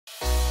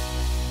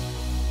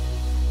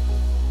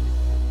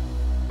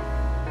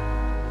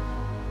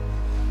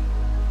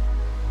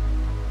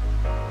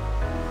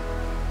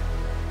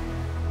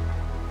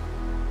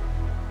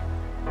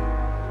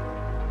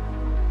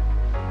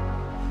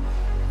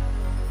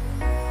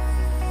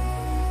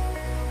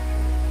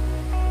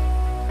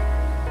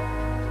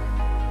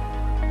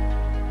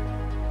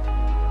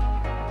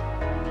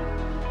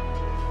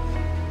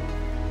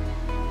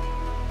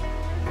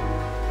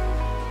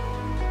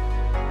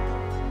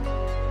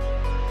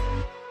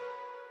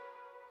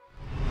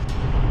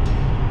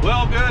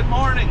Well, good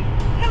morning.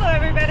 Hello,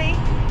 everybody.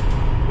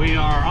 We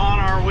are on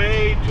our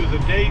way to the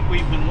date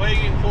we've been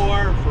waiting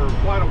for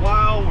quite a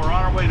while. We're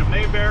on our way to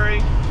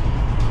Mayberry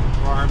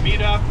for our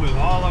meetup with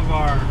all of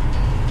our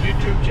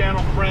YouTube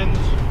channel friends.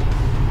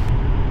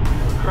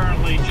 We're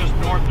currently just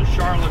north of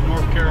Charlotte,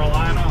 North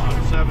Carolina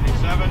on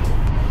 77.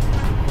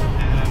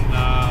 And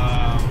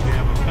we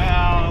have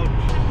about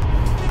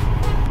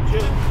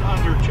just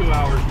under 2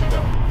 hours to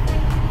go.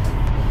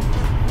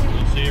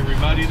 We'll see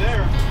everybody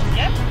there.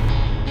 Yep.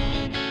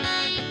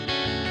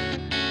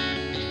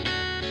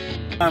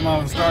 I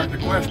was starting to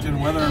question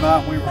whether or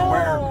not we were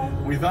where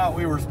we thought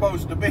we were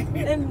supposed to be.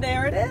 And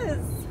there it is,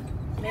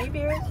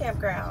 Mayberry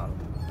Campground.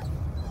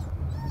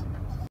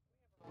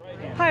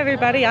 Hi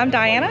everybody, I'm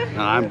Diana. And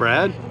I'm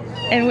Brad.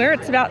 And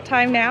It's About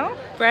Time Now.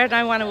 Brad and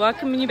I want to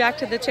welcome you back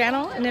to the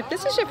channel. And if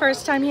this is your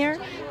first time here,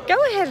 go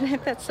ahead and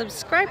hit that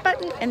subscribe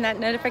button and that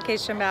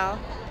notification bell.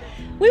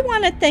 We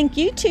want to thank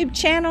YouTube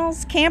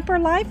channels Camper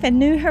Life and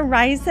New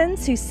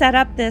Horizons who set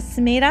up this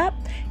meetup,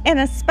 and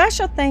a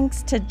special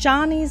thanks to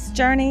Johnny's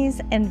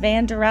Journeys and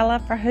Vanderella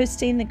for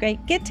hosting the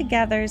great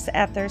get-togethers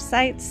at their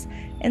sites,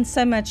 and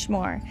so much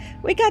more.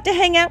 We got to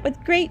hang out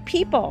with great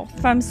people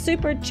from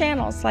super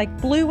channels like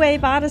Blue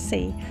Wave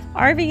Odyssey,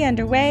 RV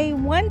Underway,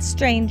 One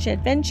Strange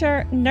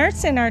Adventure,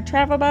 Nursing Our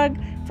Travel Bug,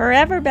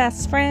 Forever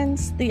Best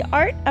Friends, The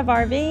Art of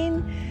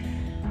RVing,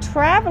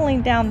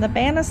 Traveling Down the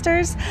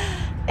Banisters,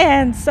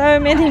 and so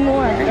many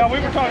more. Yeah, we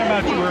were talking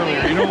about you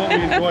earlier. You know what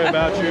we enjoy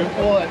about you?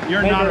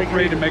 You're not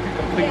afraid to make a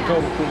complete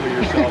total fool of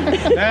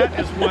yourself. That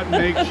is what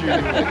makes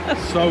you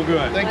so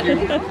good. Thank you.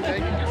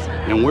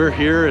 And we're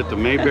here at the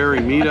Mayberry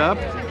Meetup.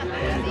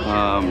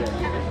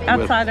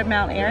 Outside of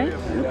Mt Airy?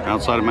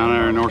 Outside of Mt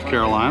Airy, North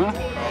Carolina.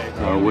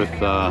 I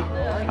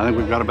think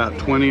we've got about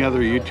 20 other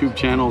YouTube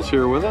channels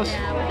here with us.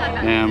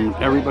 And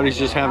everybody's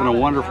just having a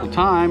wonderful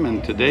time.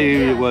 And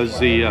today was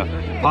the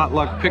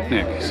potluck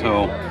picnic.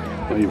 So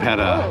we've had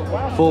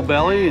a full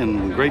belly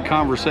and great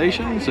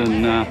conversations,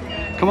 and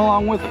come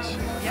along with us.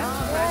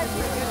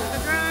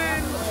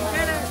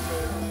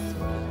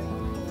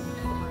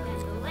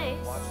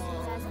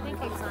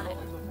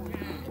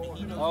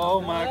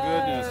 Oh my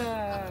goodness.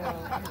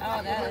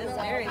 Oh, that is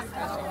very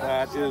special.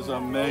 That is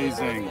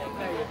amazing.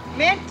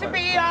 Meant to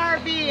be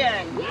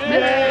RVing.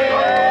 Yay!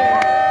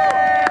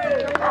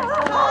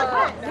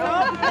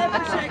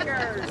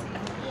 Shakers.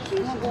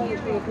 They'll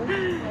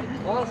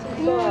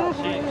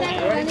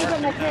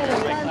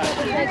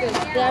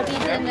be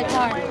in the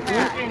car.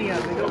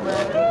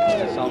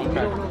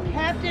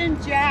 Captain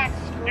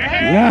Jack's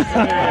Yeah.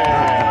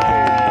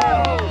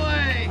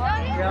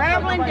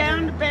 traveling down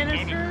to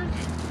Banisters.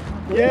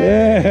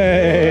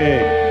 Yay!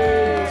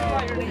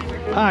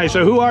 Hi,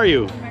 so who are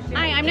you?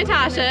 Hi, I'm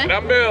Natasha. And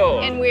I'm Bill.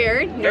 And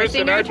we're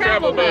nursing our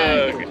travel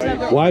bug.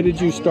 Why did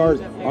you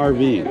start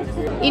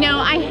RVing? You know,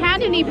 I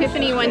had an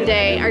epiphany one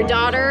day. Our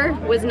daughter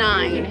was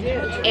 9,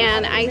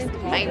 and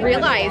I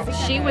realized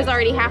she was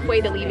already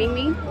halfway to leaving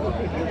me.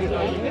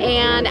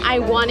 And I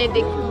wanted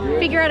to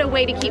figure out a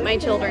way to keep my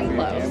children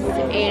close.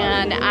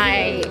 And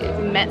I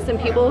met some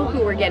people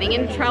who were getting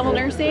into travel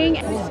nursing,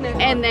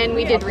 and then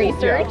we did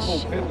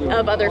research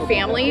of other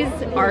families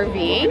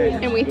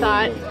RVing, and we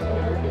thought,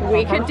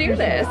 we could do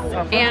this,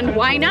 and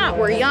why not?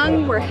 We're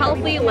young, we're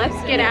healthy,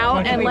 let's get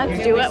out and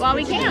let's do it while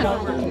we can.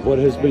 What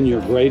has been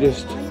your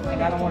greatest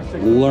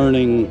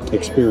learning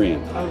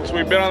experience? So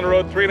we've been on the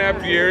road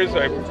 3.5 years.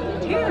 Our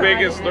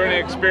biggest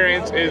learning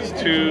experience is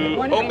to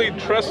only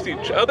trust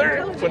each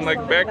other when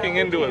like backing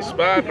into a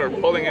spot or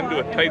pulling into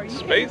a tight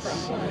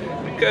space.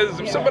 Because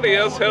if somebody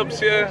else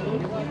helps you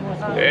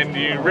and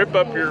you rip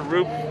up your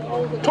roof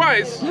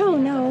twice, Oh,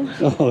 no.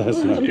 Oh, that's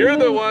not you're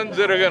the ones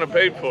that are going to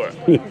pay for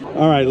it.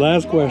 All right,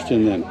 last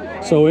question then.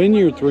 So in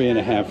your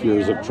 3.5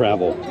 years of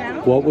travel,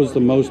 what was the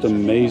most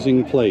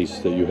amazing place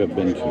that you have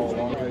been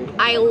to?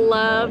 I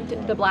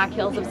loved the Black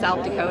Hills of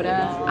South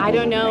Dakota. I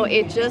don't know,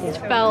 it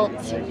just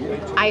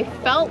I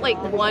felt like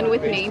one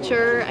with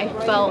nature. I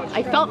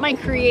felt my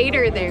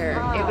creator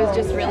there. It was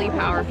just really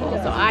powerful.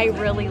 So I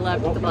really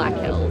loved the Black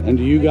Hills. And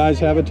do you guys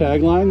have a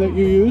tagline that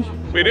you use?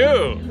 We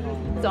do.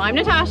 So I'm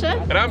Natasha.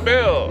 And I'm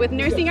Bill. With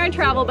Nursing Our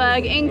Travel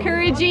Bug,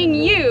 encouraging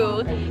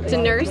you to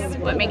nurse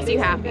what makes you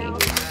happy.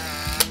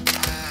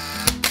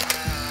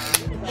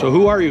 So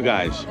who are you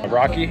guys?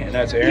 Rocky, and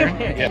that's Aaron.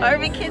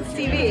 RV Kids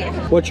TV.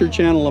 What's your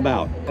channel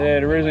about?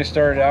 It originally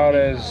started out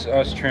as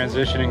us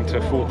transitioning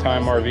to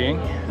full-time RVing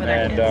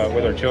and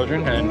with our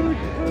children, and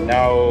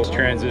now it's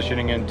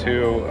transitioning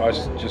into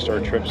us just our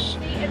trips,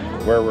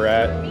 where we're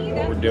at,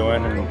 what we're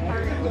doing,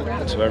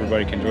 and so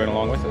everybody can join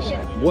along with us.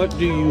 What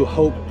do you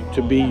hope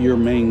to be your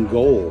main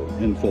goal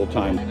in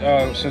full-time?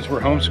 Since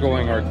we're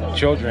homeschooling our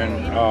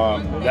children,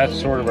 that's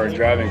sort of our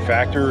driving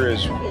factor,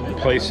 is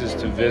places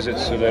to visit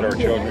so that our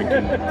children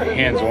can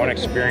hands-on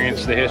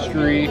experience the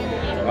history,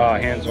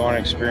 hands-on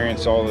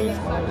experience all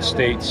the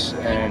states,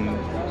 and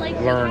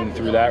learn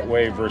through that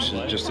way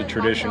versus just a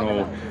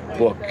traditional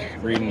book,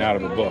 reading out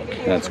of a book.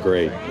 That's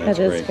great. That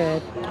is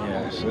good.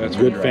 Yeah. So that's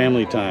Good what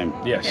family time.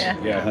 Yes,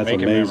 yeah, That's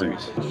making amazing.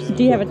 memories.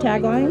 Do you have a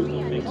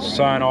tagline?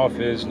 Sign off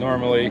is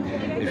normally,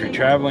 if you're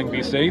traveling,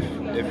 be safe.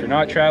 If you're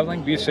not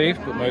traveling, be safe,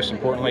 but most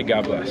importantly,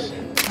 God bless.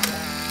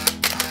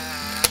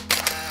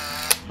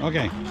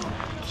 Okay,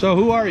 so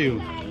who are you?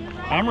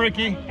 I'm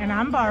Ricky. And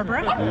I'm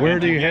Barbara. Where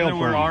do you hail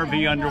Together we're from?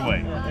 RV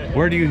underway.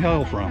 Where do you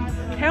hail from?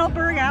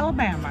 Hillsburg,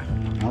 Alabama.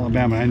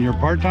 Alabama. And you're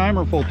part-time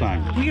or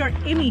full-time? We are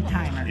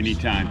any-timers.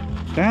 Anytime.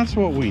 That's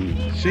what we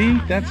need. See,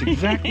 that's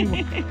exactly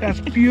what, that's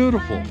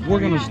beautiful.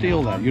 We're going to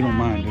steal that. You don't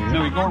mind, do you?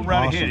 No, we go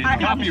right Awesome.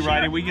 ahead. It's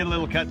copyrighted. We get a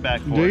little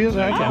cutback for Do it. you?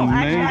 That's Actually,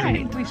 I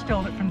amazing. think we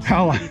stole it from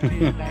How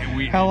long,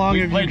 We, how long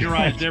we have you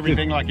plagiarized guys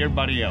everything like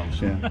everybody else.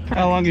 been, yeah.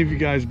 How long have you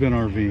guys been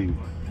RVing?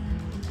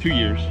 2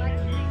 years.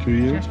 2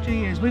 years? Just 2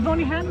 years. We've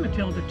only had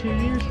Matilda 2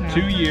 years now.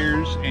 2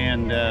 years,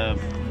 and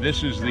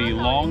this is the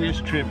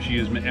longest trip she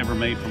has ever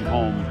made from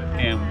home,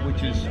 and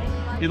which is,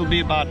 it'll be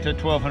about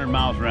 1,200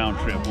 miles round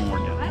trip when we're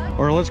done.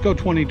 Or let's go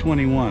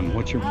 2021.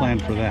 What's your plan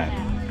for that?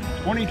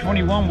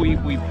 2021,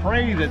 we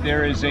pray that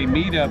there is a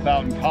meetup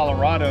out in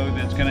Colorado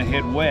that's going to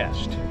head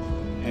west.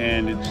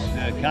 And it's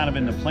kind of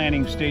in the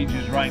planning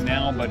stages right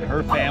now, but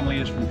her family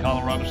is from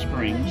Colorado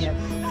Springs.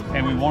 Yes.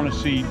 And we want to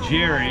see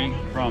Jerry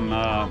from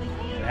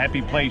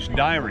Happy Place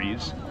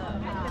Diaries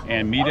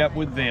and meet up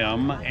with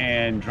them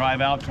and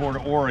drive out toward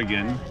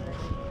Oregon.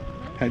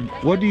 And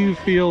what do you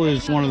feel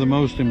is one of the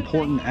most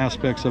important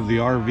aspects of the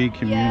RV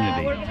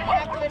community?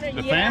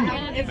 The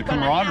family, the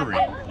camaraderie.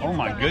 Oh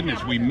my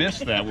goodness, we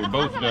missed that. We're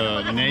both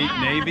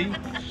Navy,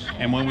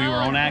 and when we were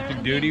on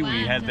active duty,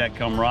 we had that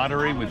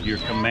camaraderie with your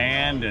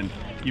command, and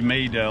you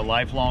made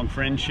lifelong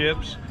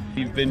friendships.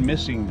 We've been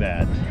missing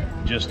that.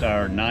 Just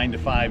our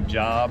 9-to-5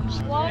 jobs.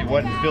 It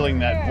wasn't filling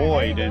that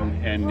void,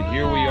 and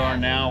here we are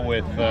now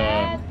with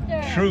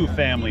true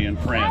family and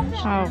friends.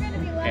 Oh.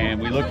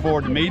 And we look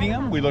forward to meeting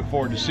them. We look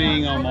forward to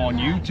seeing them on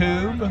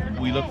YouTube.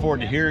 We look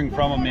forward to hearing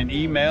from them in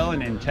email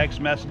and in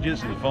text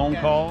messages and phone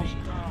calls.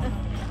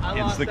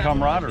 It's the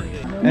camaraderie.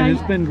 And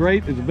it's been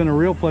great. It's been a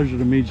real pleasure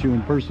to meet you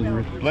in person,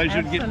 Rick.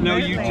 Pleasure to get to know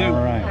you too.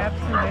 All right.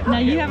 Absolutely. Now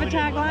you have a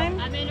tagline?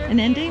 An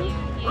ending?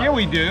 Here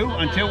we do.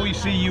 Until we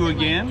see you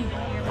again,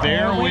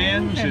 fair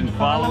winds and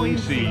following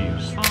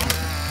seas.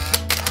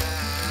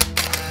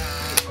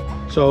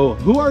 So,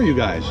 who are you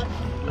guys?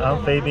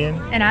 I'm Fabian,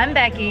 And I'm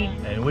Becky,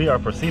 and we are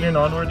proceeding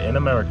onward in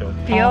America.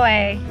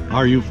 POA,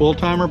 Are you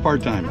full-time or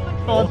part-time?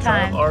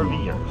 full-time.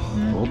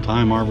 RVers.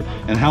 Full-time RV.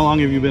 And how long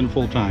have you been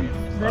full-time?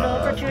 Little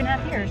over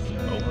 2.5 years.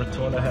 Over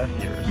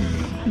 2.5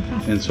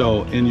 years. And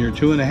so, in your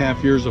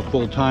 2.5 years of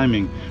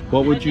full-timing,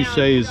 what would you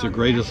say is the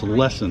greatest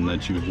lesson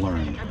that you've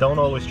learned? Don't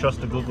always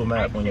trust the Google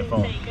map on your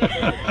phone.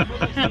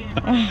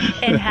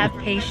 And have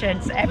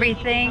patience.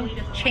 Everything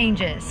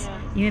changes.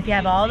 Even if you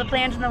have all the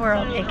plans in the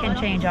world, it can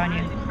change on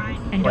you.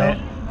 And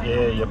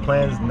Yeah, your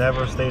plans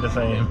never stay the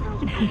same.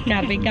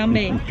 Gotta be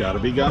Gumby. Gotta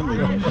be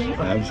Gumby.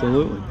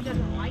 Absolutely.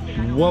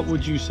 What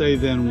would you say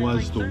then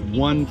was the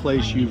one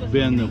place you've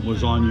been that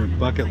was on your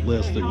bucket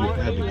list that you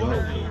had to go?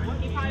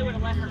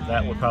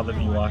 That would probably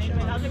be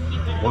Washington.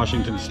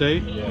 Washington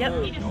State? Yep.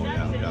 Oh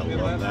yeah, gotta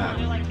love that.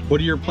 What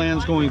are your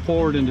plans going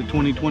forward into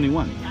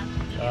 2021?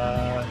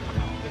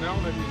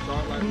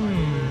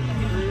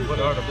 What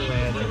are the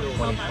plans in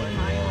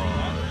 2021?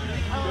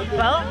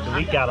 Well,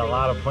 We got a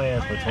lot of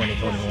plans for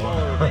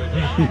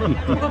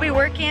 2021. we'll be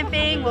work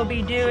camping. We'll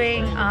be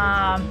doing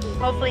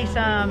hopefully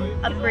some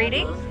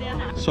upgrading.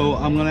 So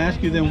I'm going to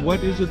ask you then,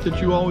 what is it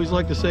that you always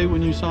like to say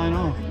when you sign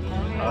off?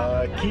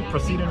 Keep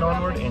proceeding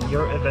onward in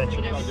your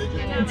adventures.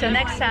 Until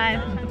next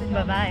time,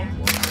 bye-bye.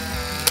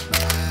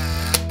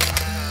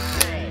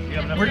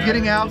 We're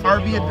getting out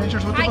RV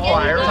Adventures with the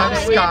Choirs. I'm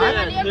Scott.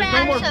 There's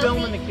no more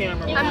film in the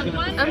camera.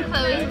 I'm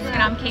Chloe.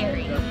 And I'm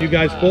Carrie. You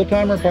guys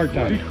full-time or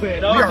part-time? We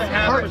are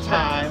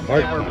part-time, and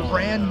Part-time. we're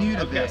brand new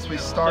to this. We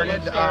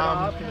started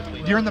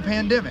during the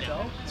pandemic,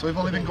 so we've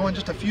only been going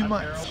just a few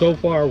months. So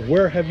far,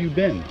 where have you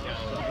been?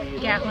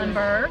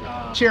 Gatlinburg,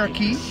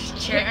 Cherokee,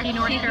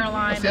 North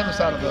Carolina. that's the other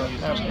side of the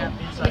national.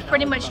 We've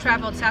pretty much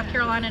traveled South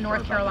Carolina,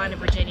 North Carolina,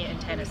 Virginia,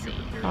 and Tennessee.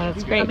 Oh,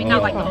 that's I great. mean,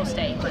 not like the whole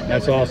state, but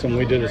That's awesome.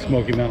 We did a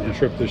Smoky Mountain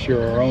trip this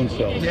year our own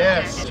selves.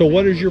 Yes. So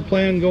what is your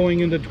plan going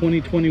into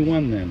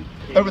 2021 then?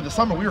 Over the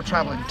summer, we were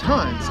traveling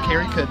tons.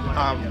 Carrie could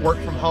work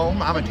from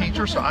home. I'm a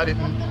teacher, so I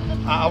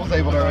was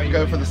able to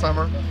go for the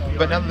summer.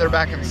 But now that they're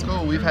back in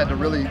school, we've had to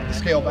really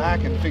scale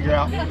back and figure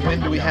out when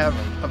do we have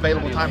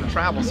available time to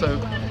travel. So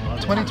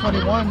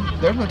 2021,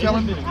 there's no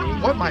telling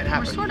what might we're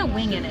happen. sort of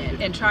winging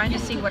it and trying to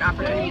see what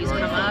opportunities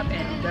come up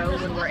and go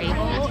when we're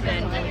able.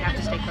 And when we have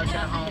to stay closer to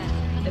home,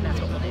 then that's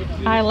what we'll do.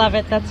 I love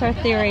it. That's our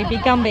theory. Be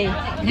Gumby.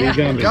 Be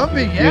Gumby.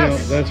 Gumby, You know,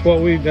 yes. that's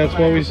what we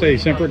say.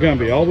 Semper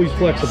Gumby. Always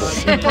flexible.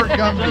 Super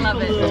Gumby. I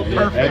love it.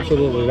 Perfect.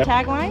 Absolutely.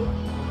 Tagline?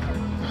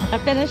 A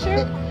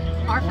finisher?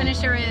 Our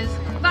finisher is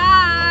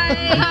bye.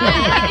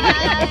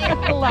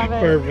 I love it.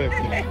 Perfect.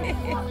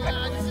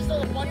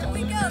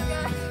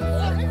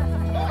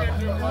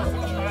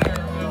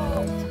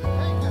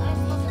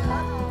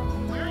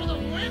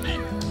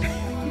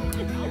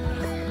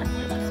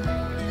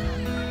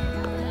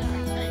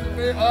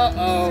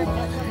 Uh-oh.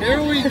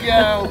 Here we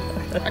go.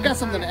 I got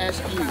something to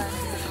ask you.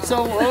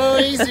 So,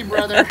 easy,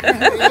 brother.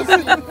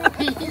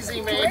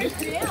 Easy, man.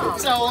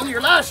 So, on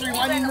your live stream,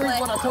 why didn't you read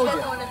what I told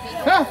you?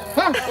 Huh?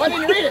 Why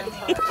didn't you read it?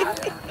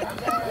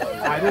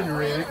 I didn't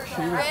read it.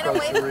 She was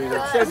supposed to read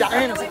it. So,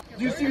 Diana, did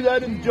you see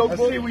that in the joke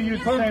book? See, we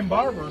use the same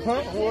barber.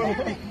 Huh?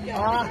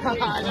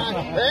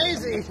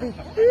 Easy.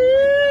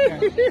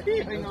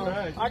 Hang on.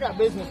 I got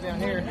business down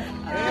here.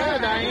 Yeah,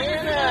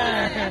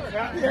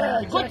 Diana.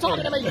 Yeah, quit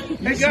talking to me.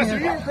 Hey, Gus, are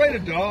you afraid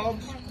of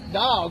dogs?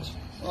 Dogs?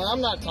 Well,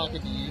 I'm not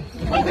talking to you.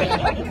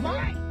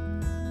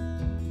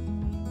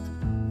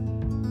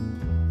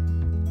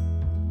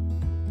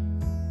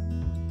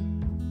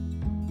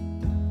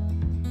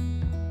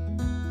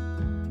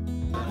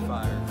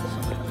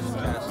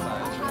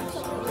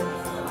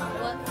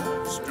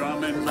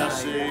 Strumming my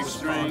six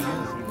string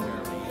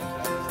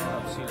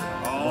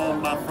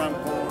on my front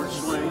porch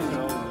swing.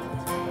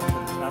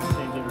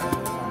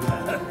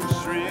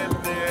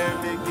 Shrimp there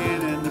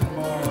beginning to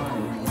form.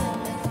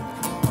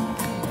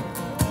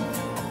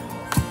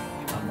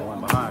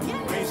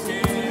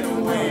 Wasted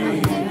away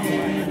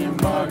in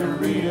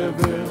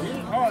Margaritaville.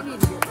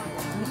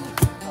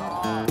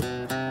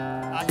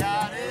 I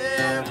got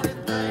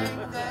everything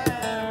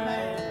that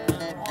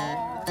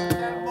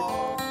man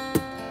wants.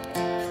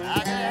 I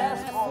can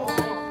ask for.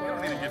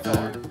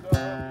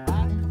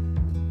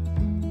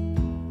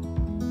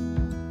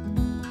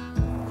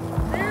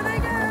 There they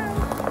go.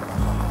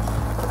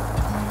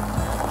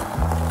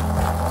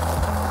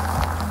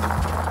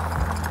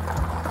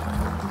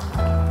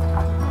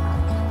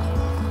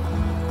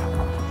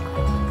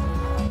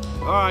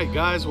 All right,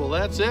 guys, well,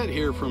 that's it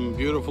here from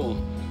beautiful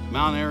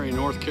Mt Airy,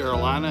 North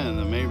Carolina and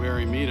the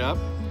Mayberry Meetup.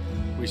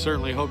 We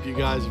certainly hope you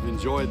guys have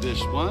enjoyed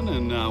this one,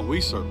 and we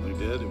certainly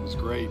did. It was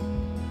great.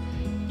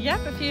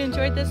 Yep, if you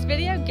enjoyed this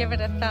video, give it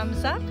a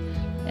thumbs up.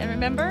 And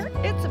remember,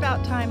 it's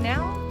about time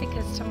now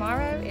because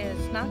tomorrow is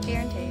not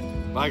guaranteed.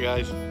 Bye,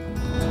 guys.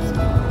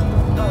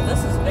 Oh,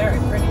 this is very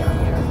pretty.